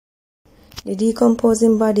The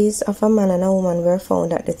decomposing bodies of a man and a woman were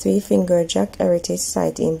found at the Three-Finger Jack Heritage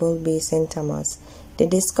Site in Bull Bay, St. Thomas. The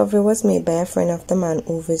discovery was made by a friend of the man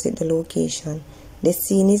who visited the location. The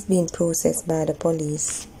scene is being processed by the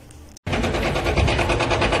police.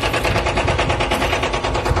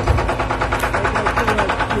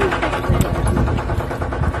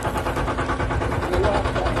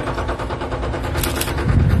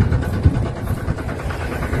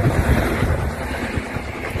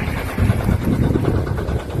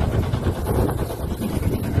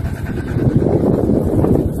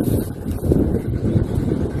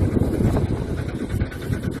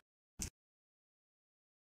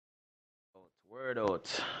 Word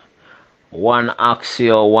out. One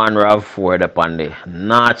Axio, one RAV4 upon the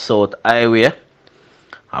north-south highway.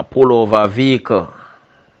 I pull over a vehicle.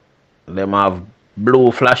 Them have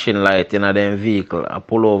blue flashing light in them vehicle. I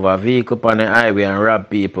pull over a vehicle upon the highway and rob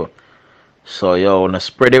people. So yo, wanna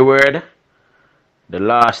spread the word. The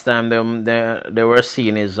last time they were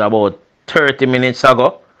seen is about 30 minutes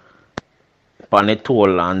ago upon the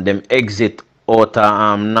toll, and them exit out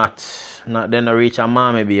not then reach a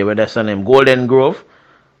Miami Bay where that's name Golden Grove.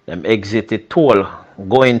 Them exit the toll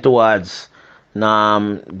going towards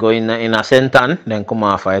going in a Senton, then come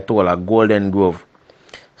off a toll at Golden Grove.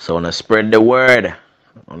 So wanna spread the word.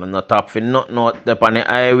 Wanna not top for nothing out there on the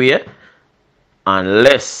highway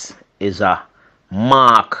unless it's a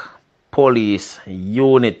mark police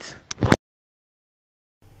unit.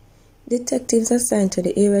 Detectives assigned to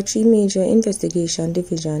the Area 3 Major Investigation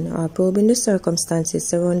Division are probing the circumstances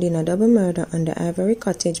surrounding a double murder on the Ivory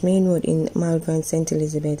Cottage Main Road in Malvern, St.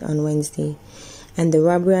 Elizabeth on Wednesday, and the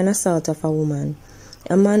robbery and assault of a woman.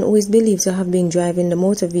 A man who is believed to have been driving the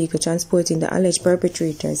motor vehicle transporting the alleged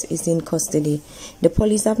perpetrators is in custody. The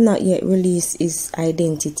police have not yet released his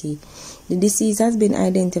identity. The deceased has been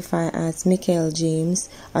identified as Michael James,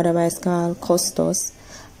 otherwise called Custos,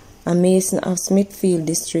 a mason of Smithfield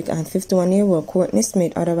District, and 51-year-old Courtney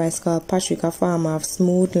Smith, otherwise called Patrick, a farmer of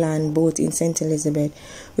Smoothland, both in St. Elizabeth.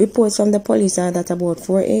 Reports from the police are that about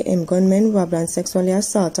 4 a.m. gunmen robbed and sexually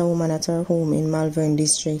assaulted a woman at her home in Malvern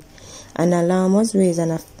District. An alarm was raised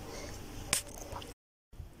and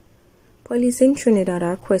police in Trinidad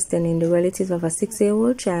are questioning the relatives of a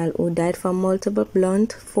 6-year-old child who died from multiple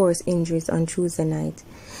blunt force injuries on Tuesday night.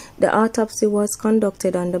 The autopsy was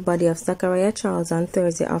conducted on the body of Zachariah Charles on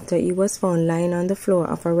Thursday after he was found lying on the floor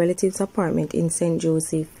of a relative's apartment in St.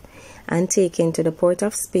 Joseph and taken to the Port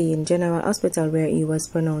of Spain General Hospital where he was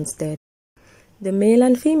pronounced dead. The male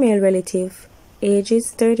and female relative,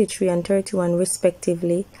 ages 33 and 31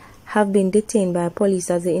 respectively, have been detained by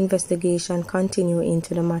police as the investigation continues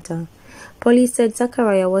into the matter. Police said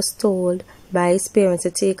Zachariah was told by his parents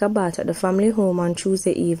to take a bath at the family home on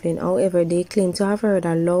Tuesday evening. However, they claim to have heard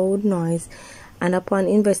a loud noise and upon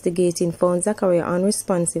investigating found Zachariah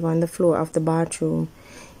unresponsive on the floor of the bathroom.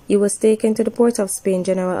 He was taken to the Port of Spain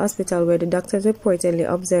General Hospital where the doctors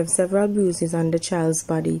reportedly observed several bruises on the child's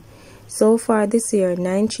body. So far this year,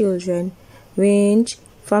 9 children, range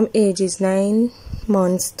from ages 9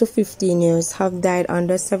 months to 15 years, have died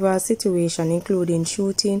under several situations including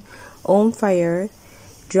shooting, home fire,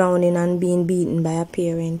 drowning and being beaten by a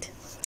parent.